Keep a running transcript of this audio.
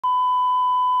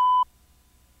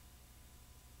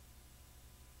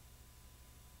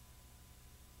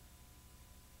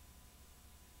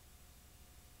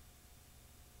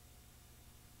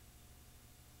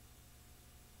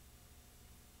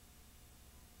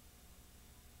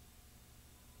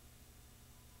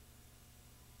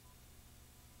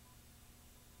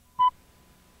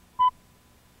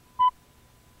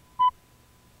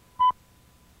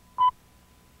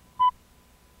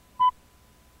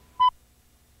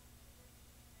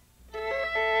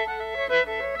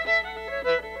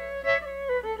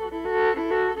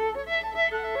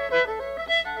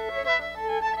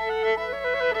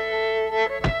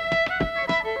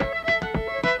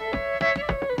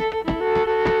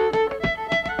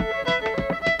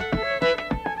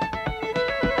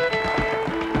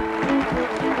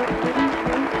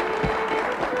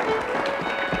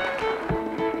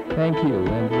Thank you,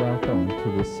 and welcome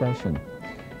to this session.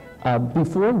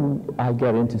 Before I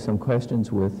get into some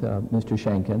questions with Mr.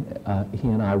 Schenkkan, he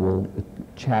and I will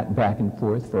chat back and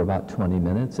forth for about 20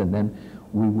 minutes, and then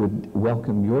we would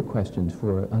welcome your questions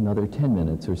for another 10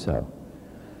 minutes or so.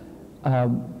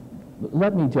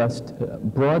 Let me just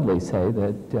broadly say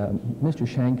that Mr.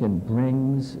 Schenkkan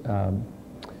brings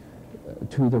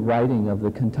to the writing of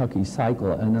the Kentucky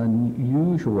Cycle an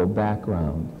unusual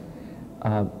background.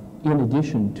 In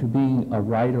addition to being a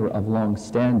writer of long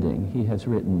standing, he has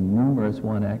written numerous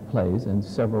one-act plays and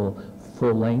several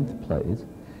full-length plays.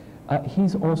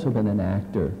 He's also been an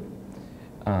actor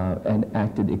and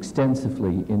acted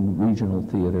extensively in regional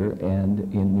theater and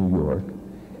in New York.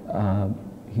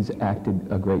 He's acted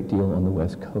a great deal on the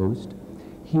West Coast.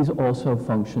 He's also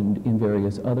functioned in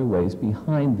various other ways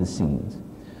behind the scenes.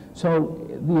 So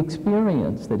the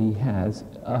experience that he has,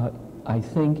 I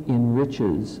think,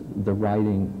 enriches the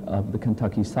writing of the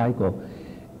Kentucky Cycle,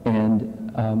 and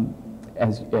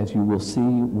as you will see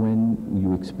when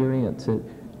you experience it,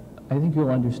 I think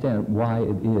you'll understand why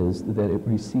it is that it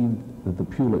received the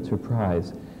Pulitzer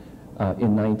Prize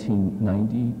in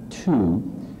 1992,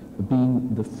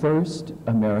 being the first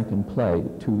American play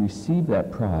to receive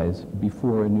that prize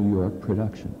before a New York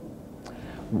production.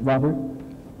 Robert,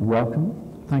 welcome.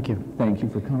 Thank you. Thank you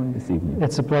for coming this evening.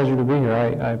 It's a pleasure to be here.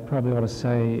 I probably ought to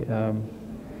say,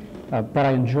 but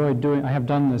I enjoy doing, I have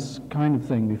done this kind of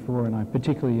thing before, and I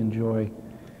particularly enjoy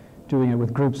doing it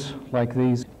with groups like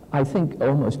these. I think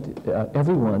almost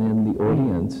everyone in the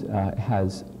audience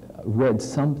has read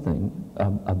something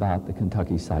about the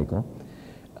Kentucky Cycle.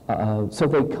 So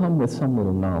they come with some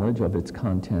little knowledge of its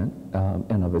content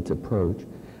and of its approach.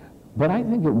 But I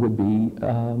think it would be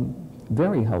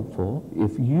very helpful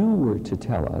if you were to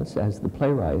tell us, as the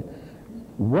playwright,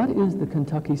 what is the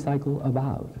Kentucky Cycle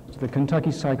about? The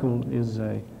Kentucky Cycle is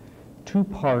a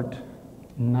two-part,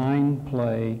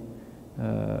 9-play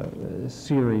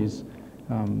series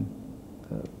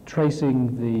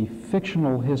tracing the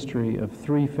fictional history of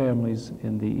 3 families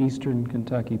in the eastern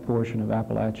Kentucky portion of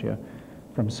Appalachia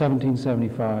from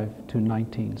 1775 to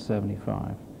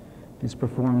 1975. It's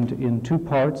performed in 2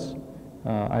 parts,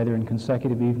 either in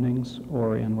consecutive evenings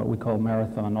or in what we call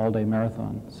marathon, all-day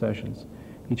marathon sessions.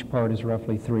 Each part is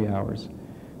roughly 3 hours.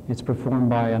 It's performed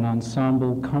by an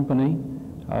ensemble company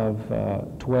of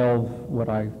 12 what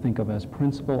I think of as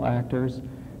principal actors,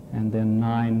 and then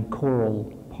 9 choral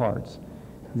parts.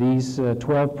 These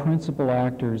 12 principal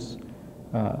actors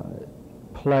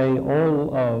play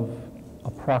all of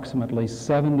approximately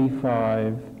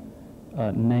 75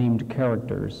 named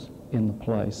characters in the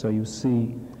play. So you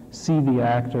see the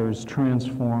actors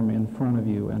transform in front of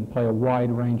you and play a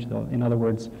wide range. In other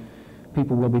words,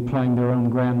 people will be playing their own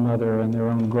grandmother and their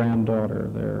own granddaughter,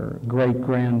 their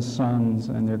great-grandsons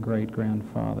and their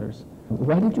great-grandfathers.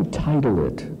 Why did you title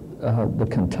it the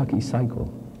Kentucky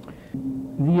Cycle?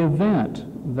 The event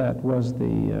that was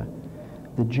the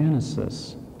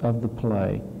genesis of the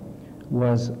play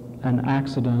was an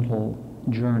accidental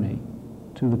journey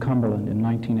to the Cumberland in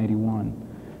 1981.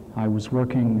 I was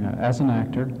working as an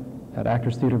actor at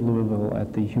Actors Theater of Louisville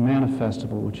at the Humana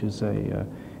Festival, which is a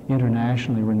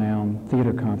internationally renowned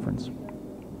theater conference,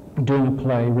 doing a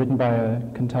play written by a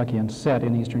Kentuckian set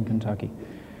in eastern Kentucky.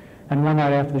 And one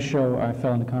night after the show, I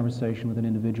fell into conversation with an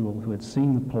individual who had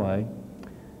seen the play,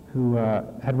 who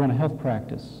had run a health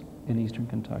practice in eastern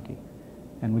Kentucky.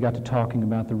 And we got to talking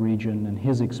about the region and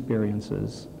his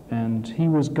experiences. And he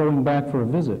was going back for a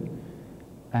visit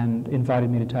and invited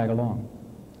me to tag along.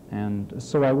 And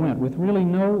so I went with really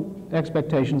no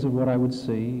expectations of what I would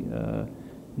see,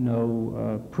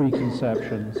 no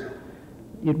preconceptions.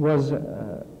 It was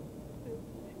a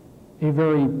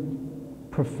very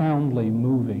profoundly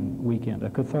moving weekend, a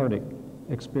cathartic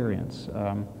experience.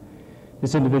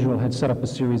 This individual had set up a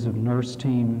series of nurse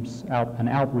teams, an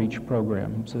outreach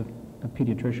program, he's a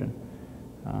pediatrician,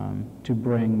 to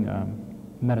bring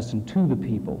medicine to the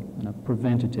people in a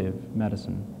preventative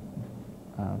medicine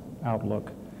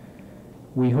outlook.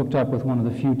 We hooked up with one of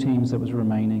the few teams that was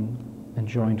remaining and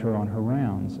joined her on her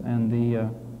rounds. And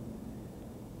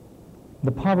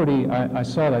the poverty I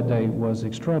saw that day was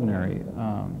extraordinary.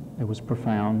 It was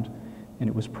profound, and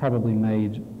it was probably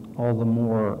made all the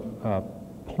more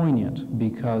poignant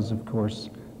because, of course,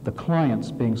 the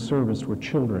clients being serviced were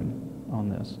children on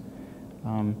this.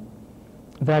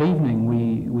 That evening,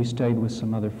 we stayed with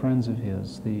some other friends of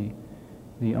his, the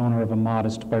owner of a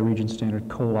modest, by region standard,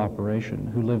 coal operation,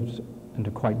 who lived under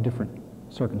quite different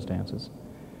circumstances.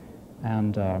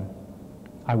 And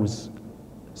I was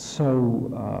so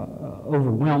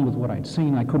overwhelmed with what I'd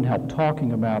seen, I couldn't help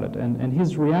talking about it. And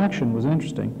his reaction was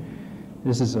interesting.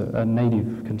 this is a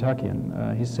native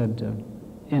Kentuckian, he said,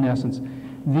 in essence,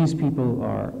 these people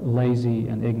are lazy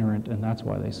and ignorant, and that's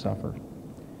why they suffer.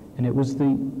 And it was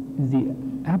the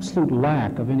absolute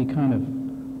lack of any kind of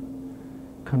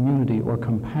community or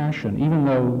compassion, even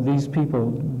though these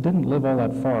people didn't live all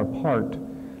that far apart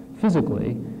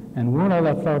physically and weren't all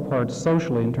that far apart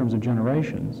socially in terms of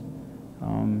generations.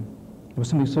 There was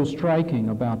something so striking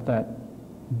about that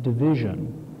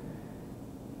division,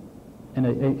 and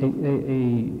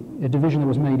a division that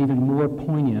was made even more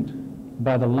poignant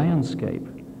by the landscape,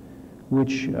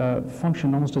 which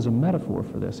functioned almost as a metaphor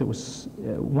for this. It was,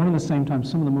 one and the same time,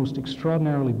 some of the most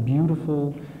extraordinarily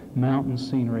beautiful mountain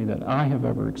scenery that I have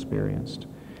ever experienced,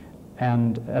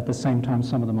 and at the same time,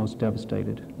 some of the most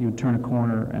devastated. You would turn a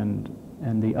corner, and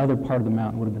the other part of the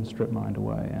mountain would have been strip mined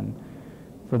away. And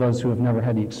for those who have never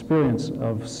had the experience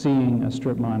of seeing a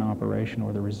strip mine operation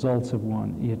or the results of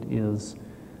one, it is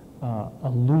a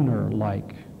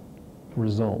lunar-like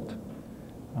result.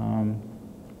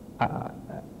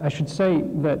 I should say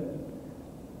that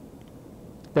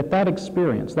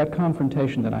experience, that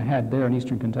confrontation that I had there in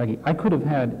eastern Kentucky, I could have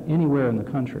had anywhere in the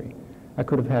country. I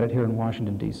could have had it here in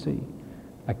Washington, D.C.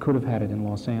 I could have had it in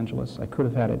Los Angeles. I could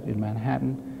have had it in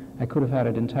Manhattan. I could have had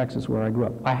it in Texas, where I grew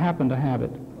up. I happened to have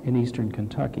it in eastern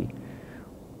Kentucky.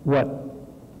 What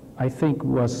I think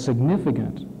was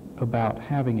significant about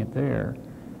having it there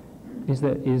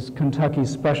is Kentucky's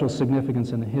special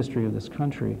significance in the history of this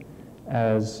country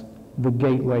as the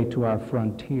gateway to our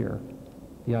frontier,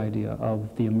 the idea of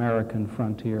the American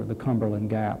frontier, the Cumberland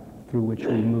Gap, through which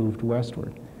we moved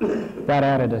westward. That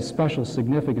added a special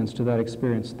significance to that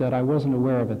experience that I wasn't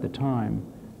aware of at the time,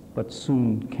 but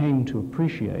soon came to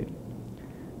appreciate.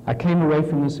 I came away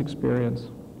from this experience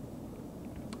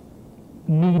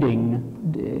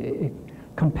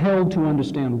compelled to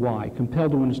understand why,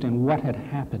 compelled to understand what had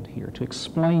happened here, to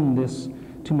explain this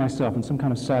to myself in some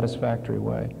kind of satisfactory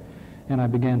way. And I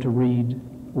began to read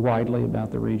widely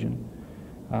about the region.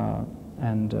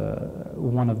 And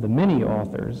one of the many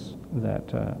authors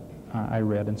that I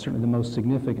read, and certainly the most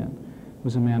significant,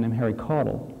 was a man named Harry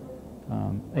Caudle,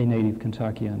 a native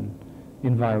Kentuckian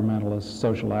environmentalist,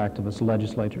 social activist,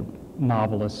 legislator,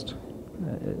 novelist,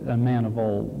 a man of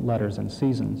all letters and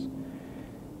seasons.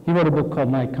 He wrote a book called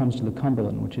Night Comes to the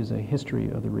Cumberland, which is a history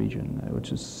of the region,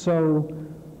 which is so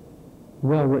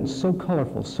well written, so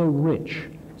colorful, so rich,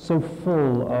 so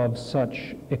full of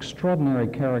such extraordinary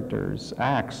characters,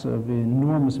 acts of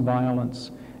enormous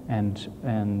violence and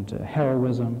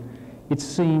heroism. It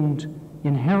seemed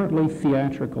inherently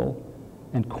theatrical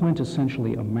and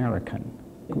quintessentially American.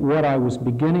 What I was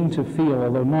beginning to feel,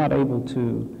 although not able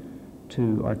to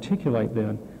articulate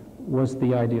then, was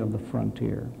the idea of the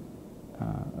frontier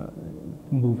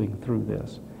moving through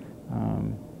this.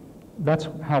 That's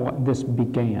how this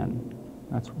began.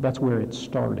 That's where it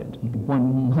started.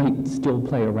 One might still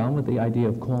play around with the idea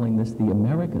of calling this the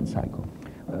American cycle.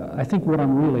 I think what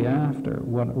I'm really after,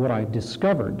 what I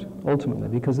discovered ultimately,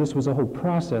 because this was a whole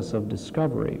process of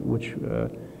discovery, which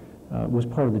was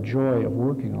part of the joy of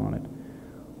working on it,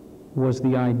 was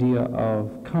the idea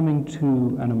of coming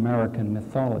to an American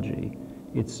mythology,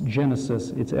 its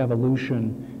genesis, its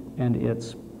evolution, and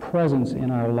its presence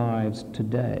in our lives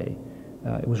today.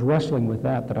 It was wrestling with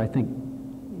that I think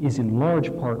is in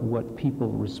large part what people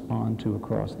respond to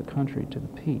across the country, to the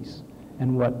piece,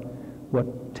 and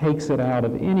what takes it out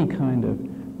of any kind of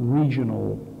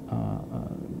regional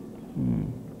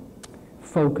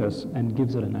focus and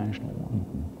gives it a national one.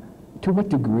 Mm-hmm. To what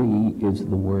degree is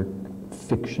the work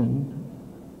fiction?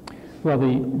 Well,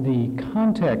 the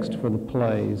context for the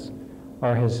plays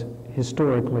are as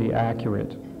historically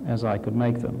accurate as I could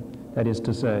make them. That is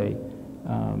to say,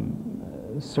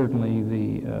 certainly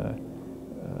the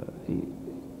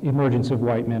emergence of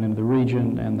white men in the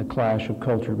region and the clash of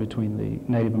culture between the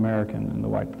Native American and the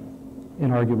white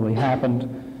inarguably happened.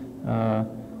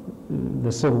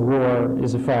 The Civil War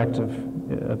is a fact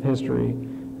of history.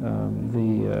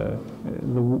 The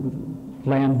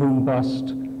land boom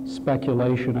bust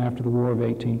speculation after the War of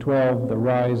 1812, the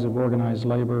rise of organized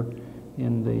labor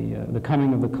in the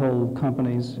coming of the coal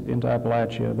companies into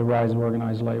Appalachia, the rise of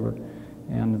organized labor,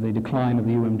 and the decline of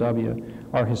the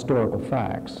UMW are historical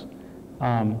facts.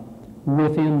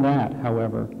 Within that,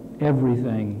 however,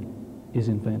 everything is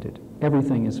invented.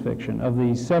 Everything is fiction. Of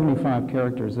the 75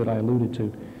 characters that I alluded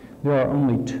to, there are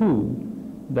only 2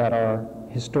 that are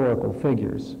historical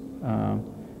figures.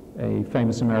 A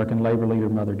famous American labor leader,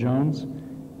 Mother Jones,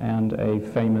 and a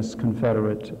famous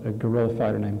Confederate guerrilla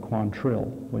fighter named Quantrill,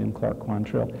 William Clark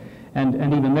Quantrill. And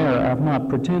even there, I've not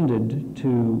pretended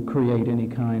to create any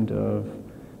kind of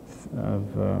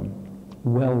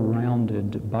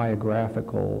well-rounded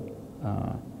biographical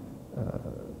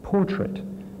portrait.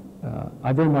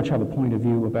 I very much have a point of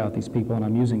view about these people, and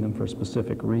I'm using them for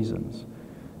specific reasons.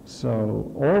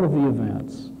 So all of the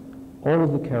events, all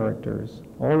of the characters,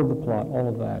 all of the plot, all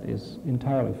of that is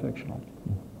entirely fictional.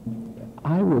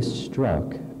 I was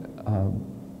struck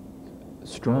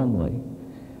strongly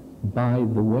by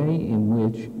the way in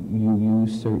which you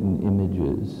use certain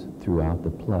images throughout the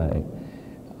play.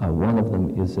 One of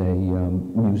them is a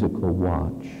musical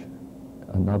watch.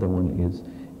 Another one is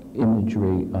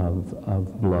imagery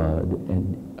of blood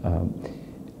and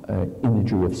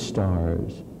imagery of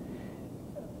stars.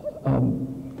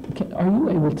 Are you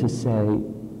able to say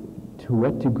to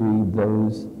what degree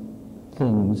those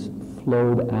things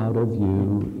flowed out of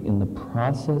you in the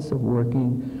process of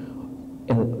working,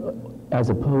 as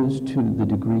opposed to the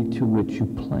degree to which you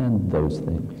planned those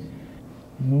things?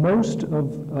 Most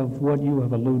of what you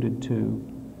have alluded to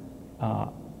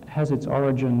has its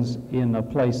origins in a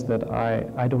place that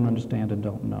I don't understand and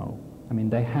don't know. I mean,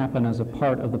 they happen as a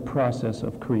part of the process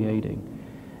of creating.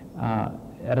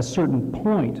 At a certain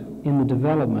point in the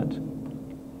development,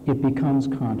 it becomes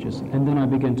conscious, and then I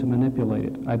begin to manipulate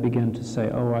it. I begin to say,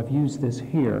 oh, I've used this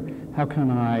here. How can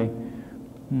I,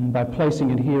 by placing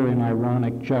it here in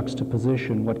ironic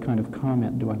juxtaposition, what kind of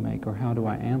comment do I make, or how do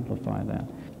I amplify that?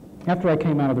 After I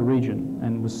came out of the region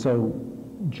and was so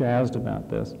jazzed about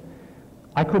this,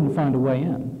 I couldn't find a way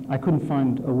in. I couldn't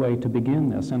find a way to begin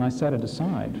this, and I set it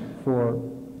aside for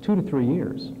 2 to 3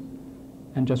 years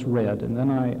and just read. And then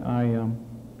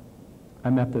I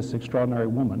met this extraordinary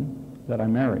woman that I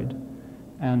married,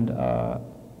 and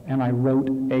I wrote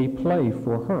a play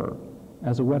for her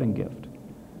as a wedding gift.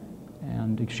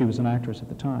 And she was an actress at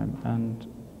the time.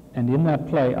 And in that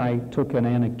play, I took an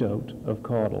anecdote of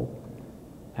Caudle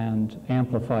and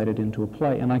amplified it into a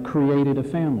play, and I created a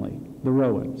family, the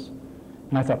Rowans.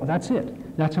 And I thought, well, that's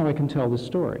it. That's how I can tell this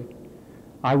story.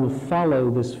 I will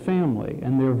follow this family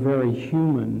and their very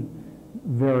human,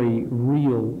 very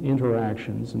real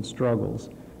interactions and struggles,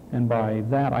 and by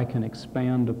that I can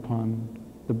expand upon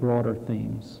the broader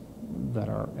themes that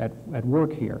are at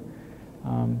work here.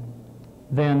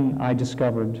 Then I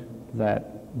discovered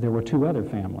that there were 2 other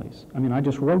families. I mean, I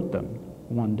just wrote them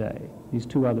one day, these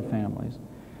 2 other families.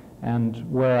 And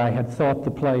where I had thought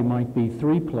the play might be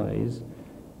 3 plays,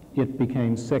 it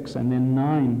became 6 and then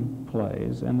 9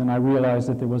 plays. And then I realized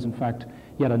that there was, in fact,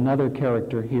 yet another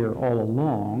character here all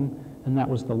along, and that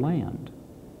was the land.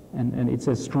 And it's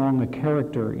as strong a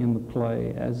character in the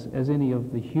play as any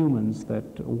of the humans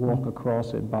that walk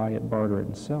across it, buy it, barter it,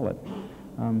 and sell it.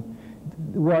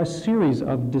 There were a series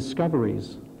of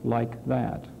discoveries like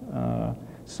that.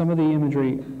 Some of the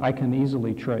imagery I can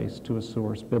easily trace to a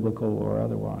source, biblical or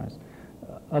otherwise.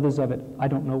 Others of it, I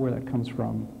don't know where that comes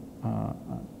from.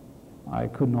 I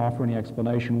couldn't offer any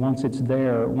explanation. Once it's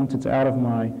there, once it's out of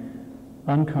my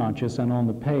unconscious and on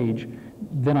the page,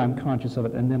 then I'm conscious of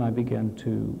it, and then I begin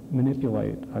to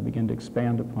manipulate it. I begin to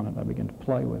expand upon it. I begin to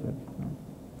play with it.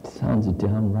 Sounds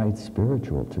downright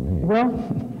spiritual to me. Well,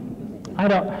 I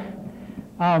don't.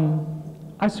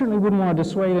 I certainly wouldn't want to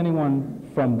dissuade anyone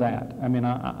from that. I mean,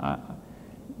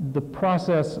 the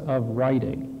process of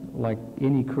writing, like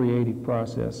any creative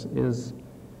process, is,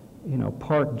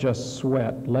 part just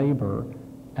sweat, labor,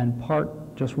 and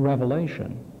part just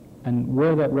revelation. And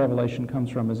where that revelation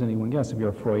comes from, as anyone guess. If you're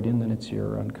a Freudian, then it's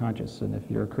your unconscious, and if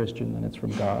you're a Christian, then it's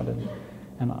from God.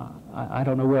 And I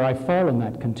don't know where I fall in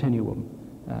that continuum,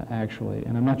 actually,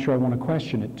 and I'm not sure I want to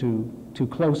question it too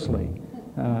closely,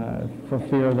 for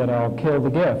fear that I'll kill the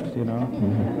gift,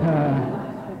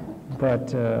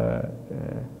 But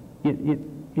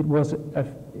it was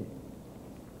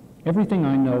everything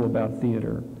I know about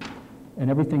theater and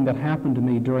everything that happened to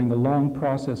me during the long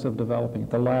process of developing it,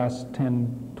 the last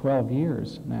 10, 12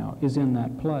 years now, is in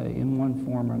that play in one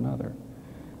form or another.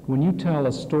 When you tell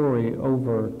a story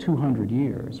over 200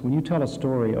 years, when you tell a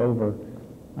story over,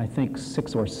 I think,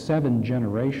 6 or 7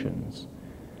 generations,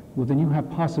 well, then you have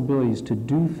possibilities to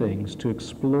do things, to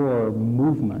explore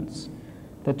movements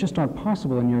that just aren't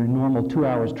possible in your normal 2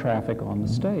 hours traffic on the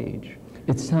stage.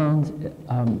 It sounds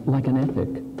like an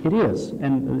epic. It is,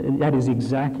 and that is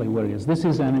exactly what it is. This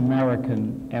is an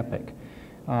American epic.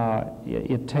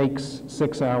 It takes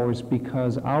 6 hours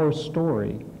because our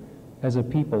story as a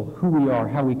people, who we are,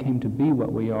 how we came to be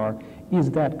what we are,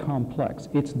 is that complex.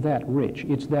 It's that rich.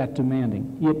 It's that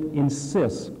demanding. It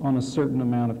insists on a certain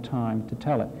amount of time to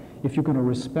tell it. If you're going to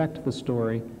respect the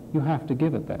story, you have to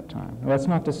give it that time. Now, that's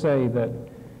not to say that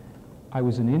I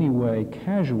was in any way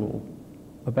casual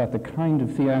about the kind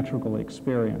of theatrical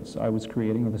experience I was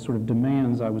creating or the sort of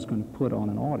demands I was going to put on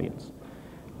an audience.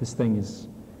 This thing is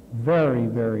very,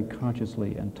 very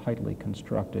consciously and tightly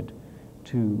constructed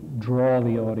to draw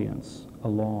the audience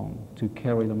along, to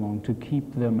carry them along, to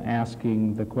keep them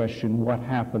asking the question, what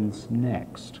happens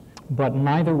next? But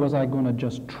neither was I going to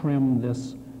just trim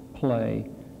this play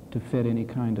to fit any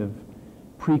kind of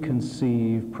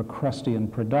preconceived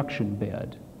Procrustean production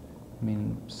bed. I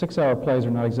mean, 6-hour plays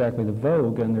are not exactly the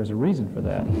vogue, and there's a reason for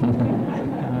that.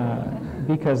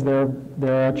 Because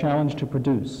they're a challenge to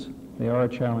produce. They are a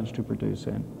challenge to produce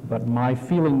in. But my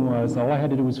feeling was all I had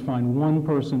to do was find one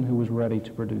person who was ready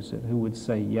to produce it, who would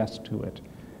say yes to it,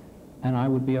 and I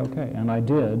would be okay. And I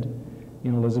did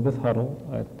in Elizabeth Huddle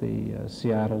at the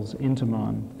Seattle's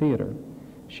Intiman Theater.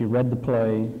 She read the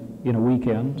play in a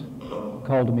weekend,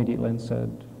 called immediately and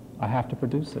said, I have to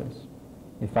produce this.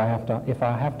 If I have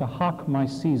to hawk my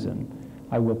season,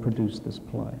 I will produce this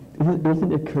play.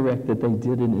 Isn't it correct that they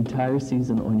did an entire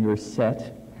season on your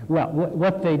set? Well,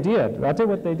 what they did, I'll tell you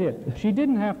what they did. She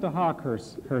didn't have to hawk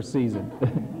her season,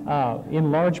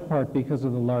 in large part because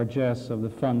of the largesse of the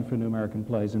Fund for New American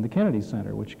Plays in the Kennedy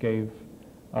Center, which gave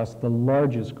us the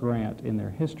largest grant in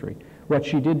their history. What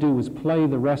she did do was play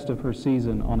the rest of her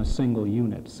season on a single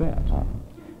unit set.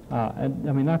 And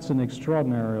I mean, that's an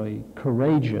extraordinarily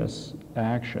courageous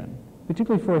action,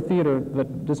 particularly for a theater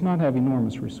that does not have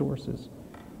enormous resources.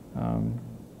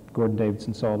 Gordon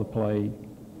Davidson saw the play,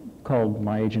 called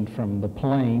my agent from the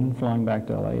plane flying back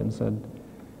to LA and said,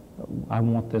 I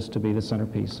want this to be the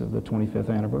centerpiece of the 25th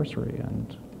anniversary,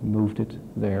 and moved it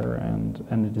there,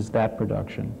 and it is that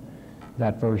production,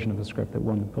 that version of the script that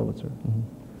won the Pulitzer.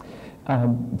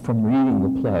 Mm-hmm. From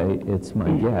reading the play, it's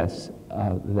my guess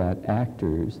that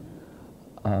actors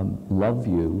love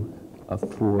you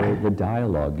for the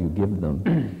dialogue you give them.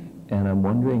 And I'm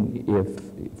wondering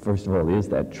if, first of all, is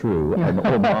that true? In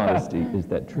all honesty, is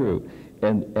that true?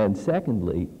 And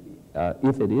secondly,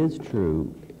 if it is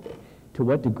true, to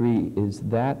what degree is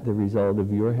that the result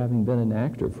of your having been an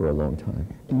actor for a long time?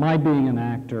 My being an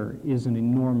actor is an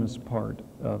enormous part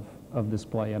of this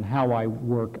play and how I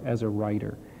work as a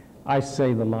writer. I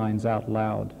say the lines out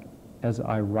loud as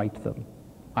I write them.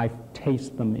 I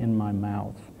taste them in my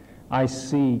mouth. I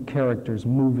see characters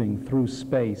moving through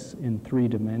space in 3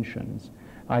 dimensions.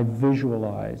 I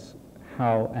visualize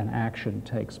how an action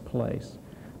takes place.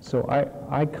 So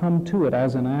I come to it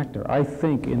as an actor. I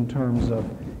think in terms of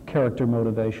character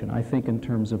motivation. I think in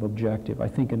terms of objective. I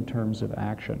think in terms of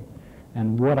action.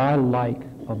 And what I like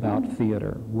about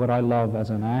theater, what I love as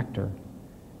an actor,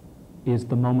 is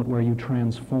the moment where you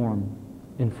transform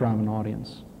in front of an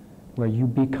audience, where you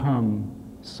become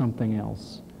something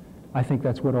else. I think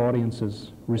that's what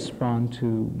audiences respond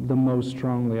to the most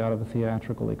strongly out of a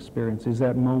theatrical experience, is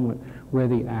that moment where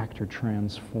the actor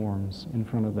transforms in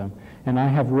front of them. And I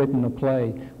have written a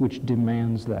play which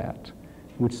demands that,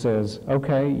 which says,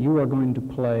 okay, you are going to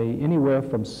play anywhere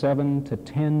from 7 to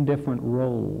 10 different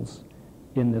roles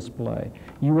in this play.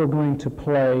 You are going to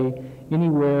play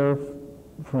anywhere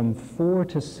from 4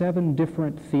 to 7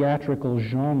 different theatrical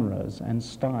genres and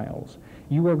styles.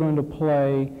 You are going to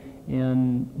play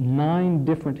in 9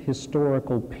 different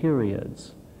historical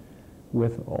periods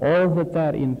with all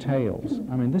that entails.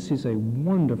 I mean, this is a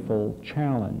wonderful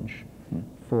challenge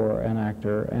for an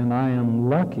actor, and I am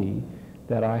lucky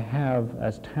that I have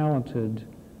as talented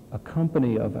a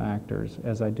company of actors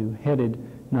as I do, headed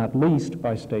not least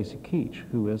by Stacy Keach,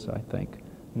 who is, I think,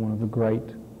 one of the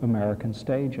great American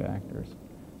stage actors.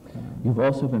 You've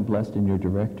also been blessed in your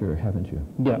director, haven't you?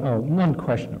 Yeah, oh,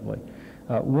 unquestionably.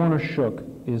 Warner Shook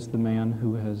is the man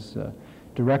who has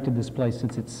directed this play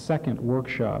since its 2nd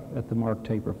workshop at the Mark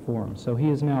Taper Forum. So he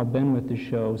has now been with the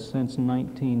show since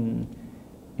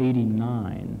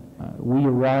 1989. We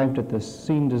arrived at the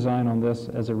scene design on this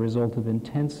as a result of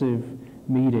intensive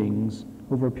meetings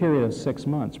over a period of 6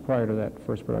 months prior to that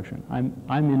first production. I'm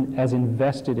as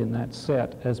invested in that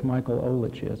set as Michael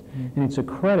Olich is. And it's a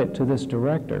credit to this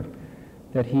director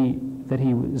that he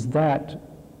was that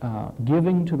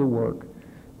giving to the work,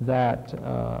 that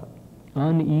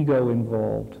un-ego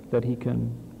involved, that he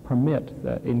can permit,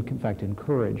 that in fact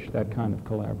encourage that kind of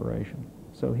collaboration.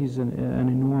 So he's an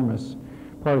enormous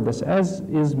part of this, as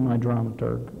is my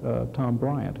dramaturg, Tom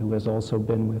Bryant, who has also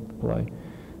been with the play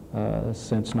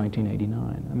since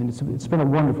 1989. I mean, it's been a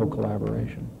wonderful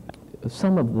collaboration.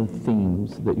 Some of the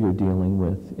themes that you're dealing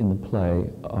with in the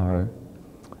play are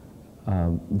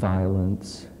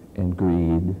violence and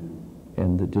greed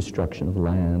and the destruction of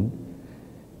land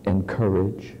and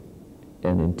courage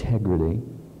and integrity.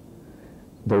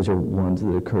 Those are ones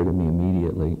that occur to me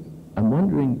immediately. I'm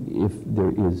wondering if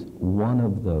there is one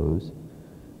of those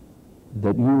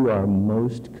that you are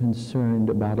most concerned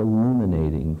about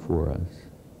illuminating for us.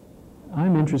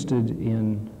 I'm interested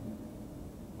in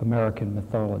American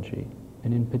mythology,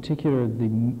 and in particular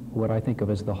what I think of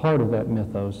as the heart of that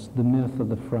mythos, the myth of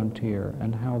the frontier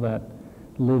and how that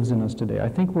lives in us today. I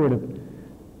think we're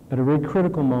at a very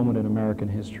critical moment in American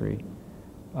history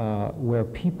where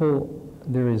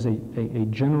there is a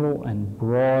general and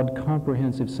broad,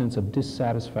 comprehensive sense of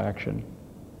dissatisfaction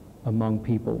among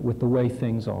people with the way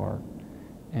things are,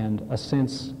 and a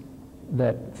sense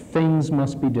that things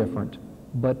must be different,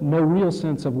 but no real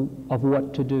sense of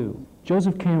what to do.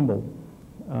 Joseph Campbell,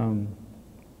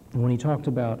 when he talked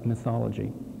about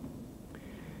mythology,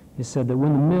 he said that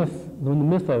when the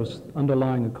mythos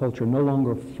underlying a culture no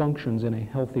longer functions in a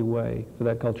healthy way for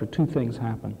that culture, two things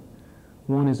happen.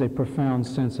 One is a profound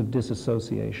sense of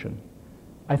disassociation.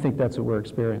 I think that's what we're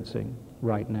experiencing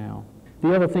right now.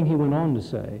 The other thing he went on to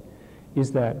say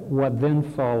is that what then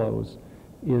follows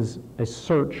is a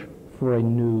search for a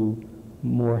new,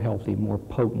 more healthy, more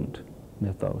potent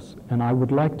mythos. And I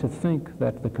would like to think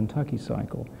that the Kentucky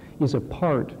cycle is a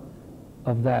part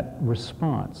of that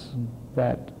response,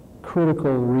 that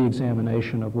critical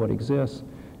re-examination of what exists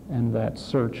and that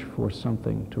search for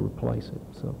something to replace it.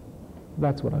 So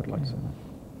that's what I'd like to say.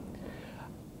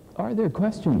 Are there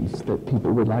questions that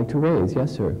people would like to raise?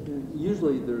 Yes, sir.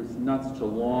 Usually there's not such a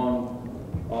long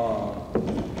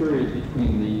period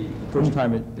between the first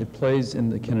time it plays in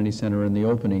the Kennedy Center and the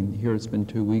opening. Here it's been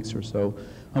 2 weeks or so.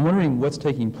 I'm wondering what's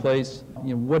taking place.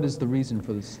 You know, what is the reason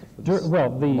for this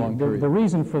long period? The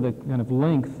reason for the kind of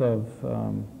length of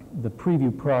the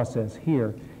preview process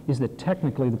here is that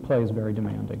technically the play is very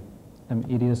demanding. I mean,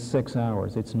 it is 6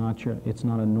 hours. It's not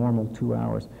a normal 2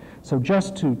 hours. So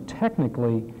just to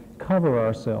technically cover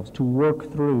ourselves, to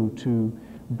work through, to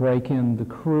break in the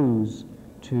crews,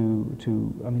 I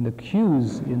mean, the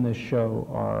cues in this show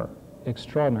are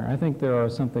extraordinary. I think there are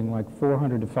something like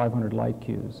 400 to 500 light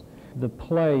cues. The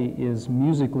play is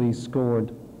musically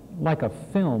scored like a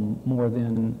film more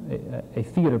than a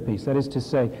theater piece. That is to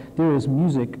say, there is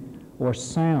music or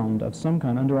sound of some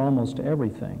kind under almost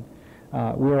everything.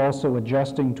 We're also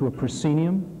adjusting to a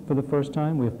proscenium for the first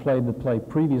time. We have played the play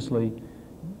previously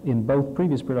in both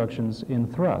previous productions in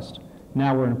thrust.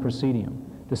 Now we're in a proscenium.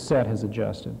 The set has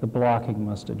adjusted. The blocking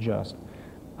must adjust.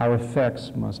 Our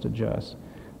effects must adjust.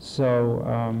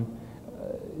 So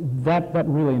that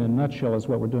really, in a nutshell, is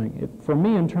what we're doing. For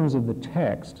me, in terms of the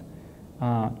text,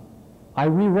 I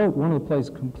rewrote one of the plays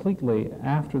completely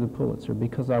after the Pulitzer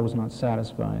because I was not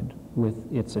satisfied with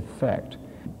its effect.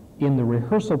 In the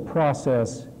rehearsal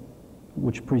process,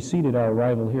 which preceded our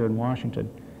arrival here in Washington,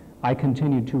 I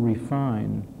continued to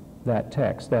refine that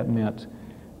text. That meant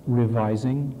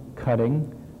revising,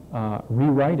 cutting,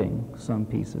 rewriting some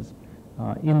pieces.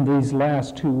 In these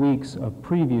last 2 weeks of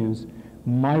previews,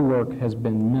 my work has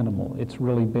been minimal. It's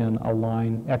really been a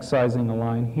line, excising a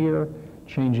line here,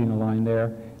 changing a line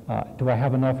there. Do I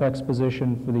have enough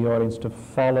exposition for the audience to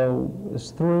follow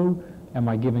this through? Am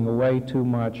I giving away too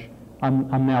much?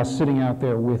 I'm now sitting out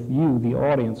there with you, the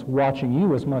audience, watching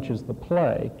you as much as the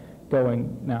play,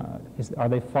 going, now, are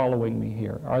they following me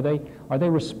here? Are they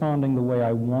responding the way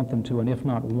I want them to, and if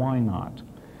not, why not?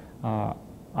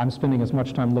 I'm spending as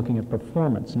much time looking at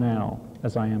performance now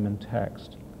as I am in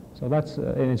text. So that's,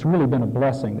 and it's really been a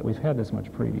blessing that we've had this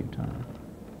much preview time.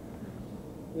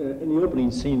 In the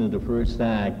opening scene of the first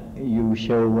act, you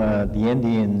show the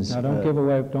Indians. Now don't give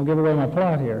away my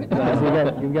plot here.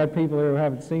 You've got people who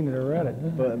haven't seen it or read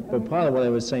it. But part of what I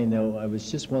was saying, though, I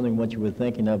was just wondering what you were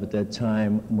thinking of at that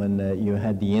time when you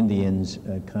had the Indians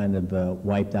kind of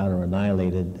wiped out or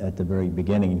annihilated at the very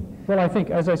beginning. Well, I think,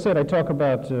 as I said, I talk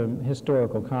about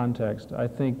historical context. I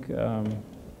think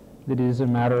that it is a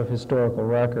matter of historical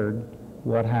record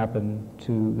what happened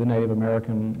to the Native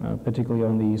American, particularly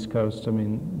on the East Coast. I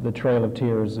mean, the Trail of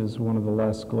Tears is one of the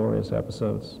less glorious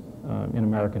episodes in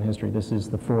American history. This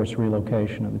is the forced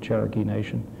relocation of the Cherokee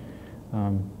Nation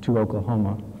to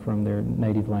Oklahoma from their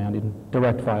native land in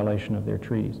direct violation of their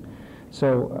treaties.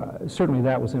 So certainly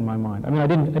that was in my mind. I mean, I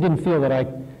didn't feel that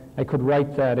I could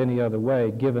write that any other way,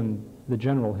 given the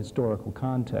general historical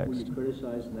context. Were you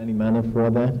criticized in any manner for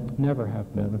that? Never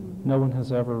have been. No one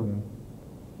has ever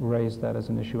raised that as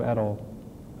an issue at all.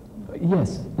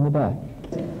 Yes, in the back.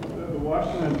 The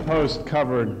Washington Post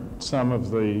covered some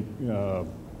of the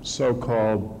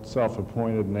so-called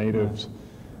self-appointed natives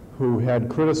who had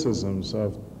criticisms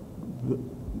of,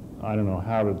 I don't know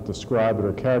how to describe it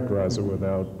or characterize it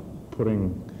without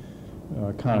putting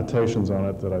connotations on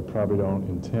it that I probably don't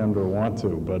intend or want to.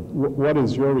 But what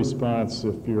is your response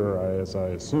if you're, as I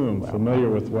assume, familiar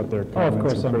with what their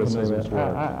comments and criticisms were?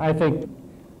 I think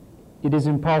it is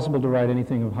impossible to write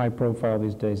anything of high profile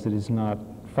these days that is not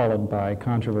followed by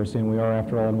controversy, and we are,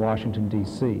 after all, in Washington,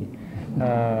 D.C.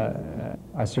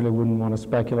 I certainly wouldn't want to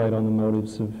speculate on the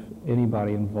motives of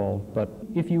anybody involved. But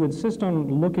if you insist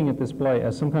on looking at this play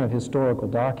as some kind of historical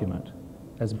document,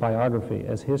 as biography,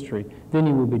 as history, then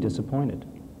you will be disappointed.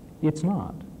 It's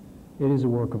not. It is a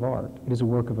work of art. It is a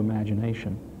work of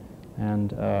imagination.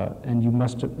 And you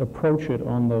must approach it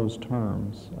on those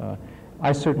terms.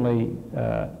 I certainly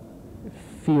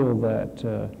feel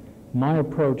that my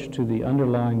approach to the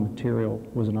underlying material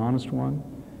was an honest one.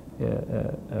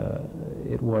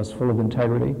 It was full of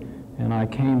integrity, and I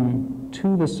came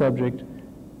to the subject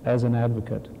as an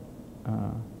advocate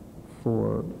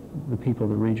for the people of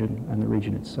the region and the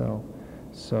region itself.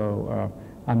 So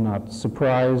I'm not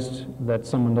surprised that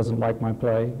someone doesn't like my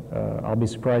play. I'll be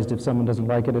surprised if someone doesn't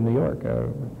like it in New York,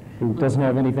 who doesn't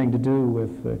have anything to do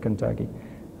with Kentucky.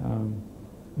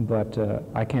 But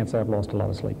I can't say I've lost a lot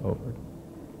of sleep over it.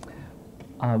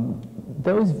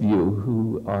 Those of you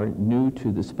who are new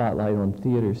to the Spotlight on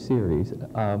Theater series,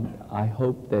 I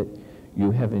hope that you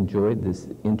have enjoyed this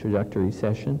introductory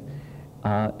session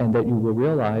and that you will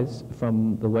realize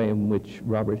from the way in which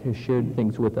Robert has shared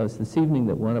things with us this evening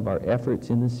that one of our efforts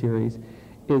in the series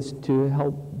is to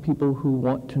help people who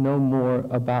want to know more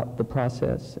about the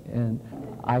process. And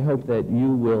I hope that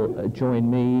you will join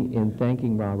me in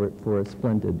thanking Robert for a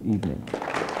splendid evening.